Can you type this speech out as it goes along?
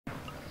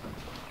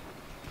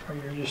or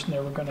you're just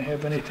never going to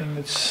have anything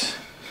that's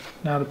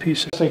not a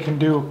piece of... They can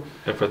do.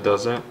 If it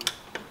doesn't,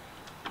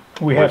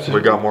 we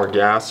got more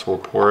gas, we'll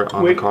pour it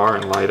on the car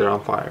and light it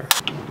on fire.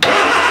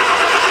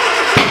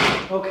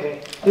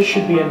 Okay, this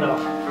should be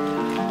enough.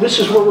 This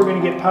is where we're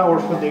going to get power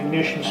for the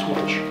ignition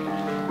switch.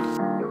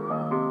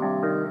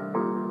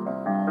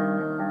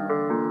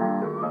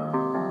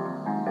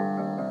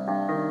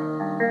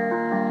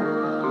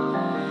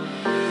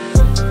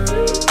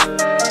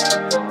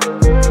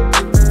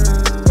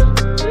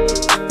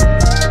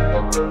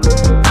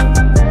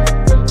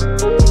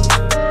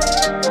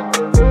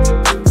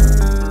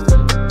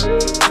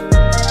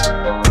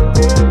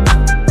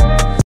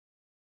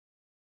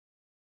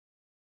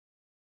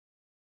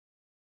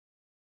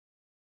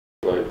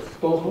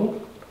 Both of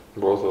them?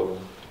 Both of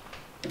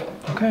them.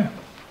 Okay.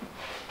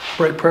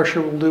 Brake pressure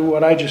will do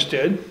what I just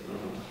did.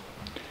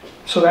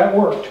 So that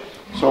worked.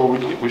 So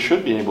we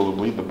should be able to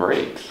bleed the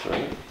brakes,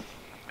 right?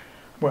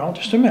 Well,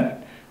 just a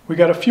minute. We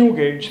got a fuel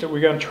gauge that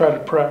we got to try to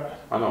prep.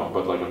 I know,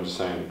 but like I'm just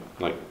saying,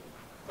 like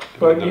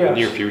But in the yes,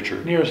 near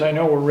future. Near as I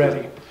know, we're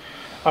ready.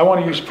 I want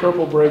to use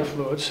purple brake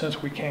fluid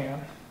since we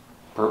can.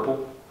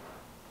 Purple?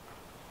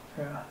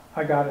 Yeah,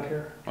 I got it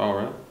here. All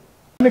right.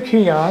 Turn the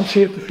key on,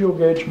 see if the fuel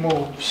gauge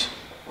moves.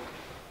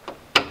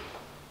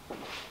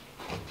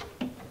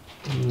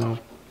 No.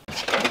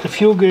 The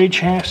fuel gauge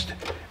has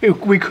to...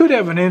 We could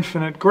have an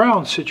infinite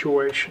ground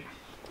situation.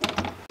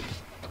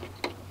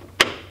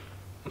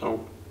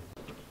 Nope.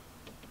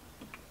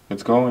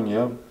 It's going,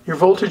 yeah. Your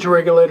voltage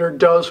regulator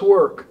does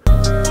work.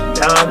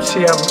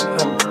 See,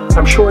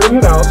 I'm shorting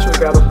it out, so we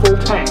got a full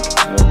tank.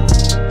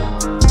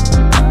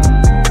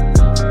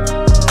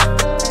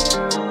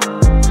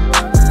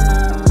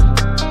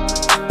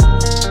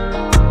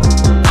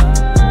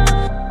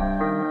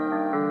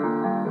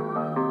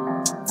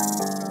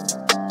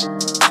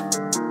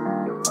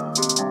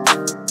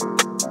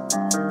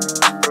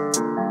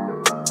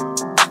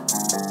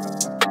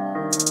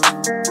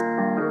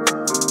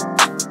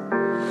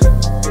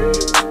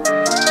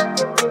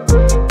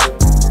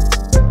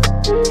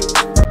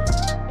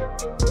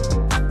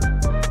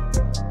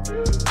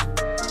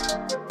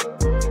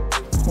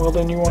 Well,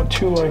 then you want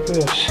two like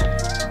this.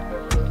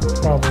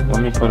 Probably.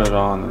 Let me put it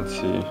on and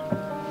see.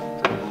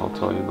 I'll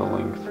tell you the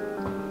length.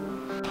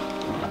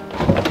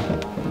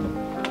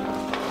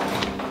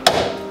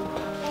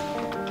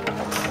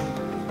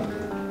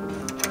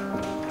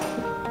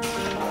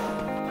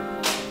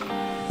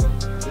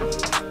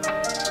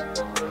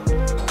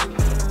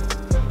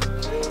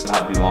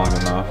 Not be long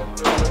enough.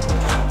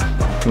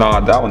 No,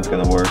 that one's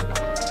gonna work.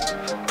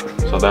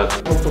 So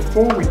that's... Well,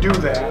 before we do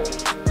that,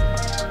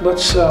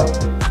 let's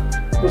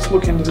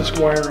look into this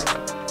wiring.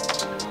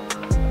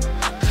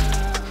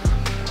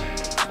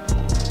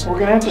 We're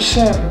gonna have to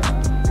send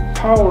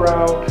power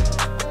out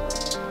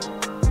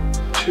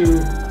to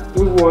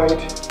blue white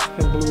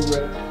and blue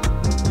red,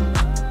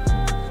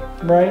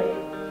 right?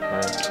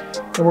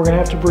 Right. And we're gonna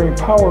have to bring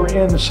power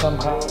in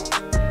somehow.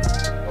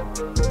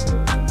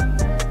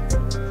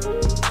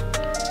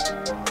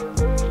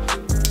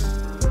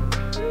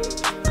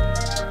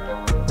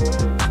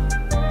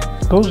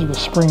 Those are the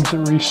springs that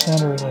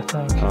recenter it, I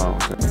think. Oh,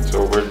 okay.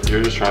 So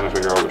you're just trying to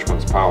figure out which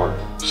one's power.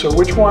 So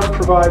which one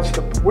provides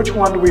which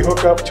one do we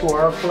hook up to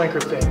our blinker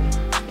thing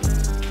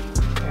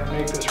and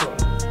make this run?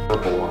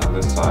 Purple one on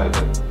this side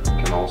that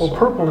can also... Well,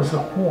 purple is the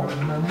horn,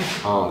 remember?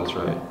 Oh, that's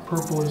right.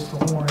 Purple is the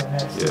horn, and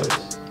that's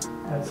this.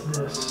 That's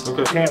this.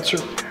 Okay. Answer.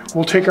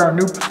 We'll take our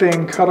new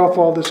thing, cut off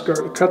all this,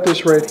 cut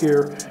this right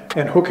here,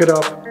 and hook it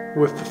up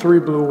with the three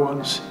blue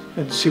ones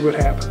and see what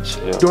happens.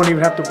 Yeah. You don't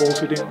even have to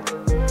bolt it in.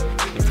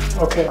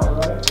 Okay, all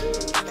right.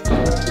 So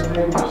that's the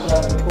negative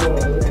side of the coil.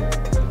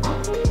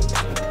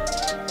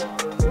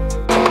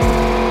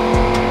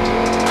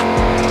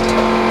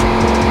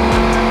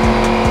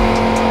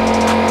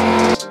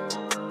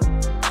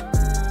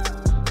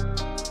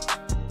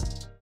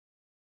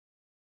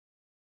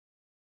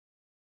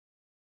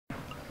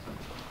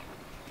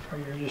 Or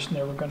you're just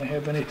never going to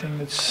have anything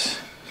that's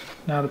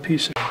not a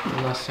piece of...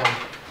 Unless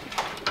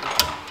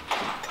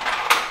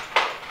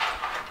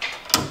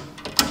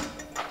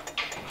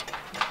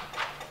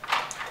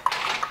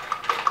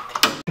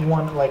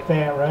one like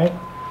that, right?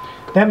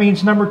 That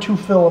means number 2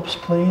 Phillips,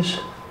 please.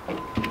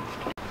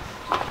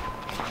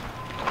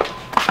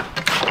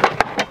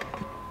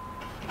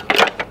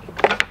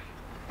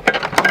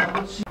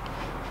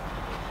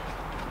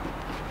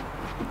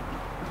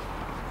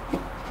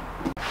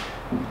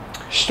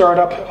 Start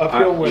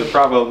uphill with... You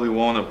probably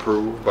won't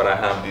approve, but I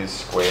have these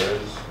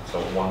squares,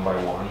 so 1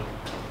 by 1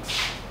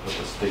 with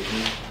a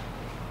sticky.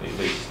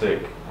 They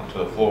stick onto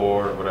the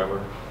floor or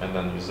whatever, and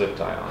then you zip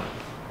tie on it.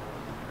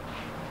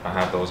 I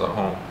have those at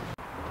home.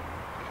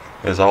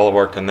 Because all of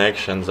our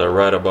connections are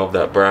right above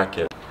that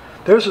bracket.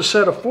 There's a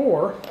set of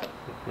 4.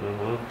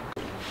 Mm-hmm.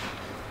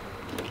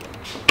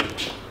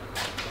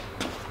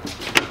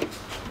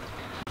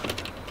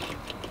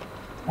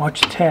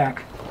 Watch the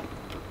tack.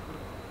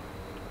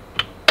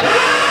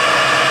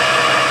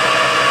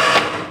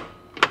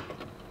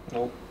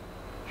 Nope.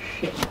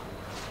 Shit.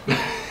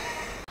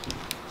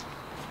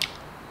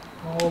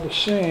 all the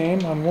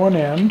same on one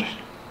end.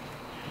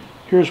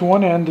 Here's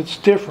one end that's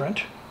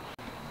different.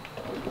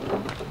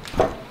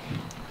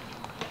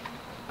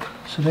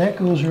 So that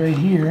goes right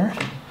here,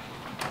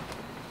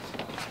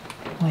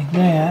 like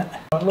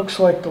that. It looks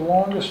like the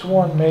longest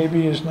one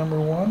maybe is number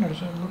 1, or does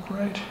that look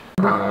right?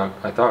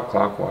 I thought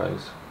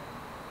clockwise.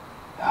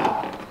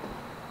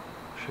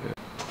 Shit.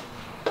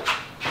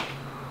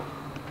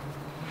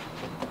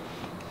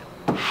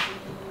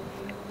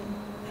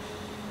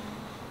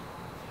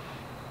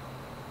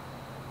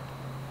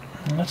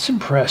 That's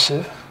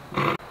impressive.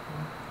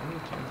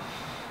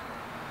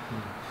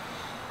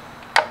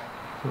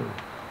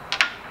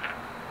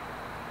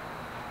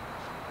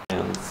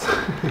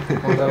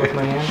 Well, that was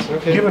my answer.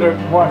 Okay. Give it a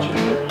watch.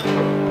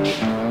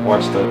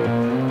 Watch the.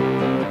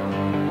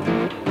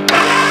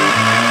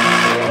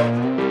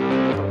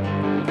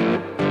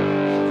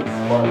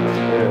 All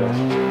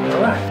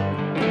right.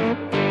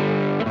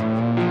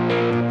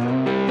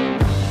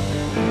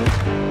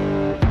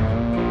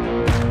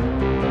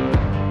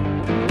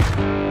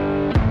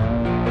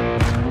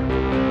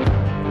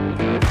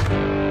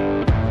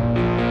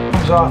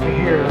 Comes off of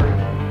here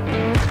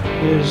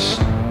is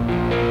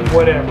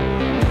whatever.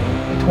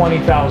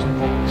 20,000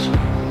 volts.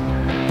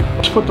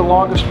 Let's put the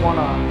longest one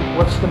on.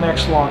 What's the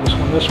next longest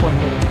one? This one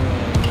here.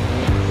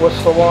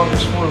 What's the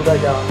longest root I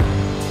got?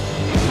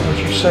 Would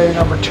you say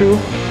number 2?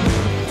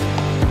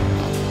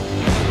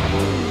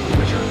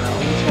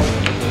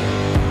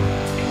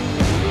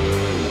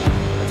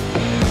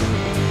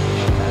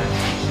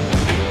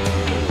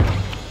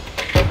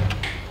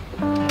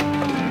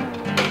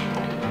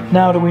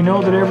 Now, do we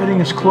know that everything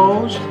is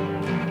closed?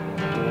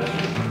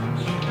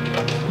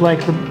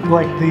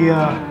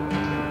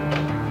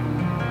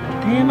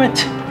 Damn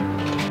it.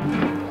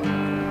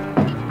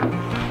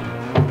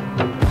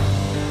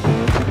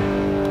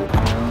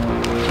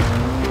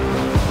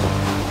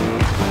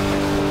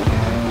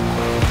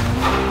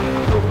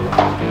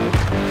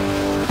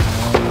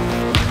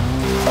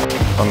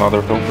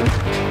 Another filter.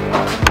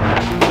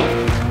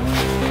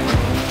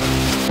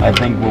 I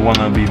think we want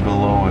to be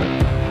below it.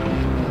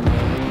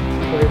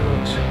 Way it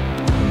looks.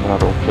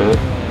 That'll fit.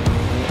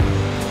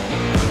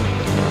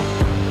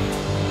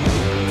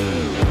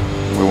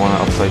 We want it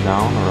upside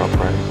down or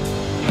upright?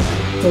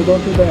 No,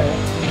 don't do that.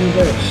 Do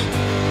this.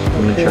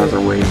 Each has a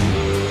weight.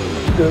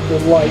 The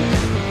light.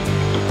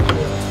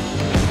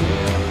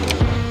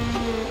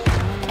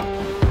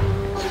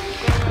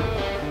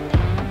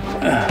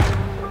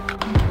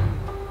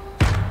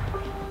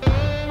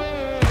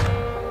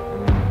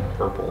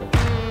 Purple.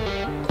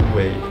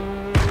 Wait.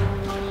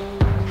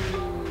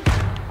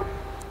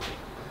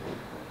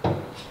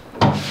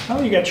 Oh,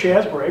 you got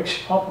Chaz brakes.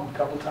 Pump them a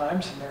couple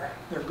times and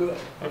they're good.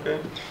 Okay,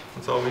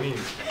 that's all we need.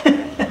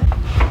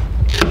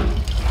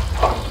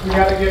 We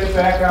gotta get it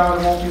back out.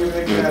 It won't be a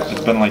big Dude, mess.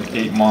 it's been like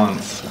 8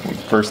 months.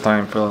 First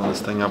time filling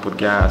this thing up with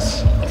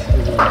gas.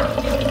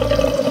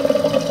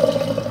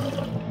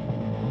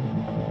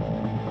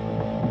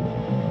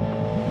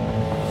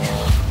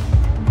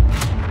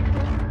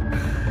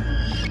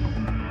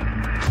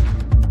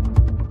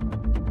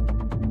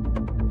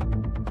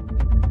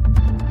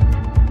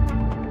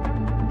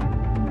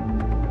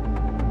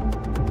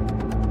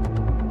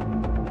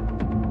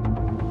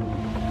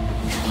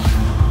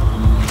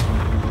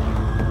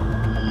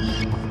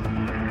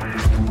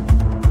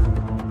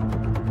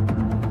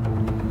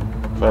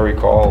 If I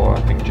recall,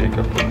 I think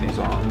Jacob put these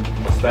on.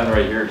 Let's stand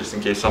right here just in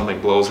case something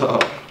blows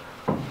up.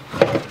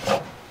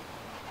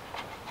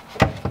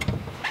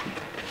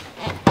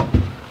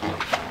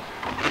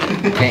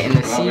 Okay, in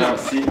the seat. We have a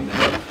seat in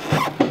there.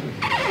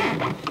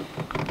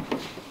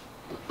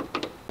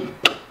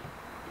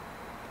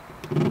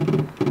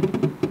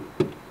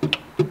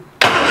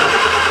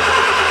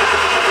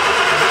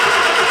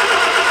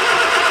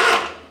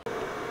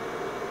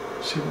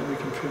 See what we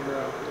can figure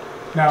out.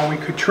 Now we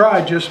could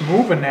try just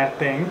moving that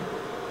thing.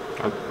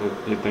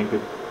 You think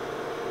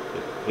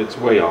it's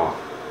way off?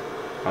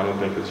 I don't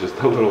think it's just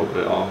a little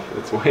bit off.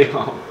 It's way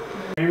off.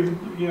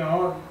 You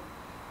know,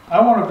 I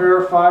want to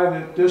verify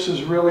that this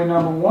is really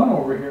number 1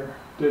 over here.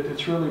 That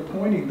it's really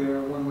pointing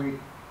there when we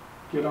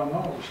get on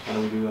those. How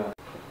do we do that?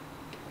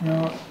 You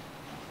know,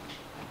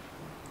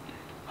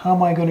 how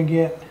am I going to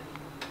get?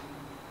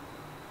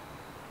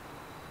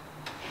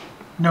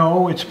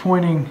 No, it's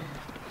pointing.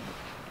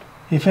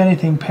 If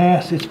anything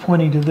past, it's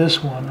pointing to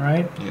this one,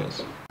 right?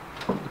 Yes.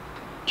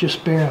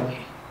 Just barely.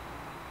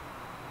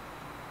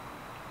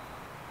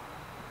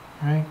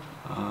 Right?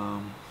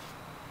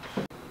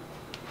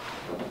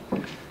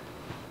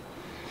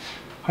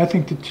 I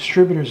think the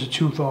distributor's a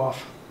tooth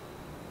off.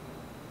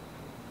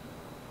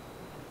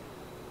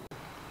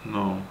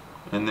 No.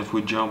 And if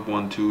we jump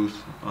 1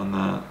 tooth on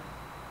that,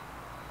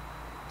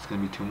 it's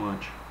gonna be too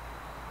much.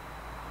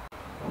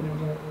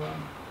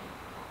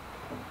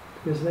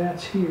 Because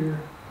that's here.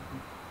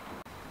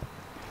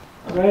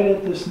 Right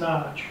at this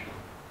notch.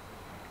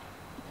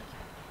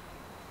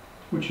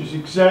 Which is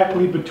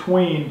exactly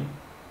between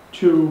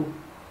 2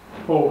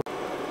 posts.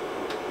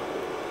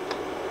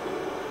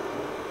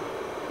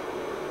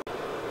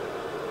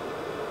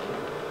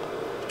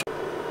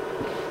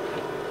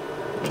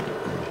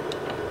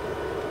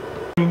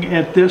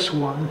 At this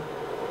one.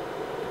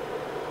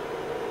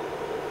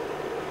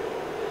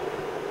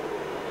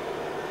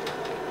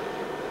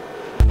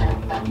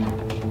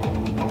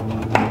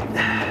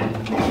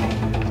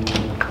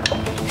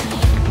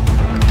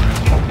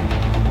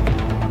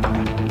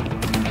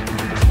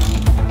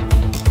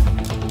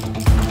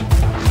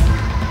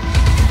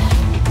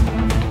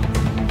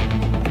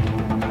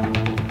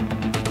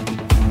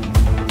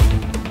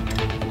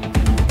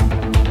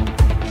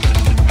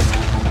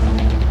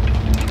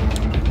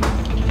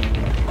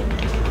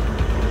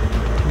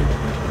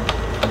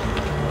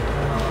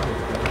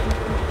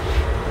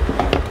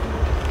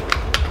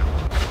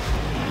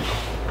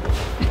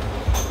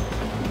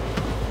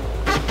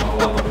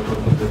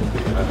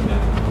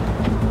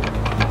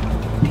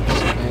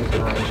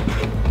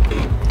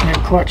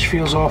 That clutch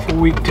feels awful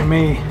weak to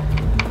me.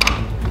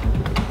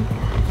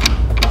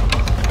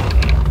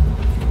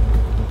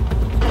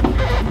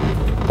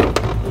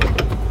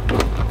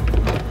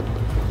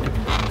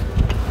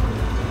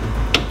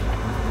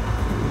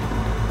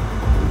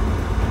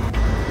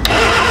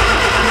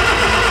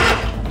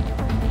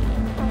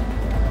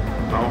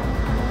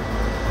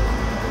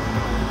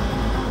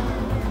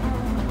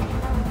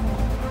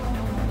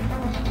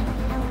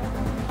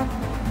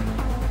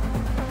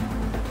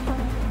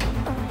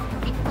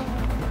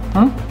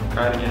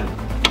 Try it again.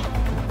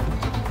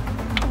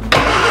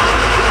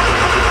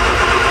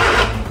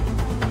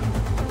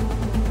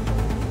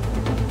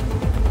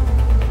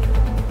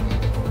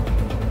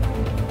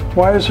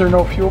 Why is there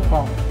no fuel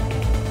pump?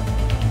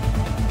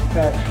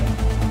 Action.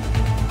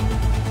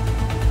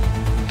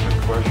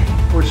 Good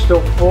question. We're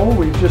still full.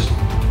 We just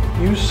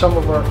used some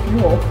of our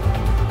fuel.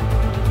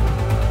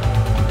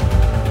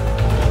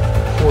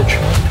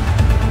 Fortunately.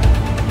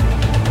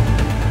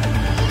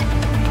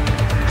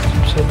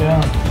 Sit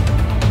down.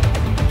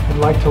 I'd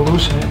like to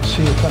loosen it and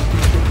see if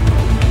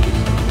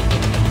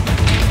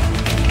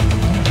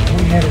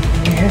we had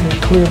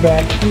it clear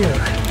back here.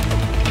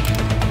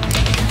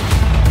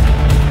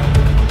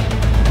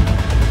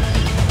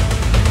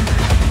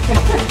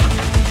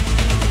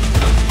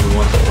 We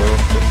want the oil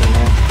stick in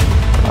there?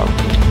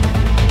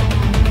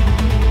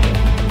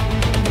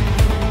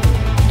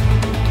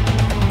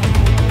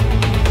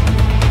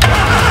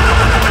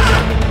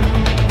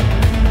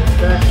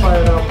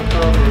 Backfired out the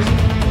carburetor.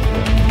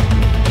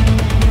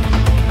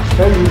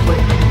 That usually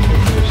means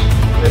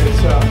that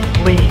it's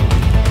lean.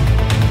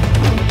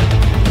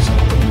 So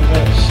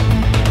this.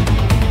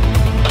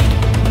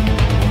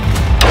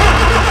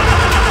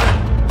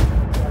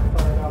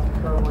 Backfired out the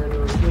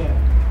carburetor again.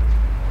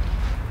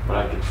 But I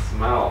can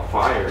smell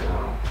fire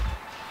now.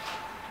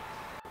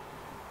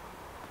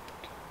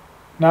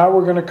 Now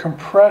we're going to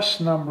compress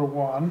number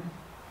one.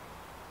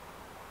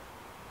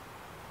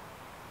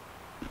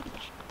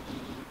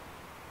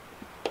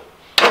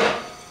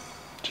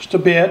 Just a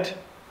bit.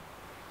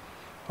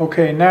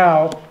 Okay,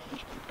 now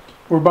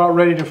we're about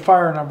ready to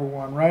fire number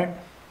one, right?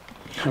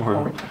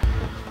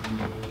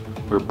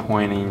 We're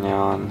pointing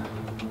on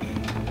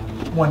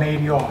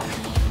 180 off.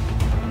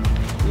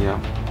 Yeah.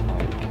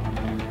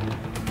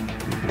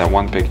 That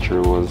one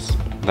picture was,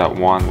 that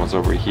one was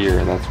over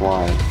here, that's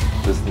why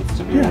this needs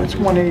to be. Yeah, it's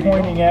 180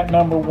 pointing at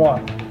number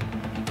one.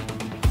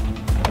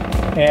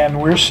 And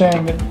we're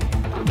saying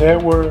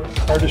that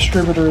our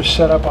distributor is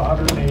set up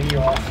 180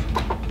 off.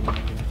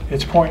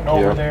 It's pointing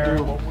over there.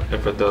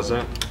 If it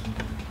doesn't,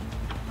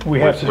 we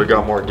have to. We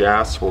got more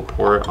gas, we'll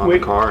pour it on the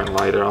car and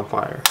light it on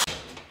fire.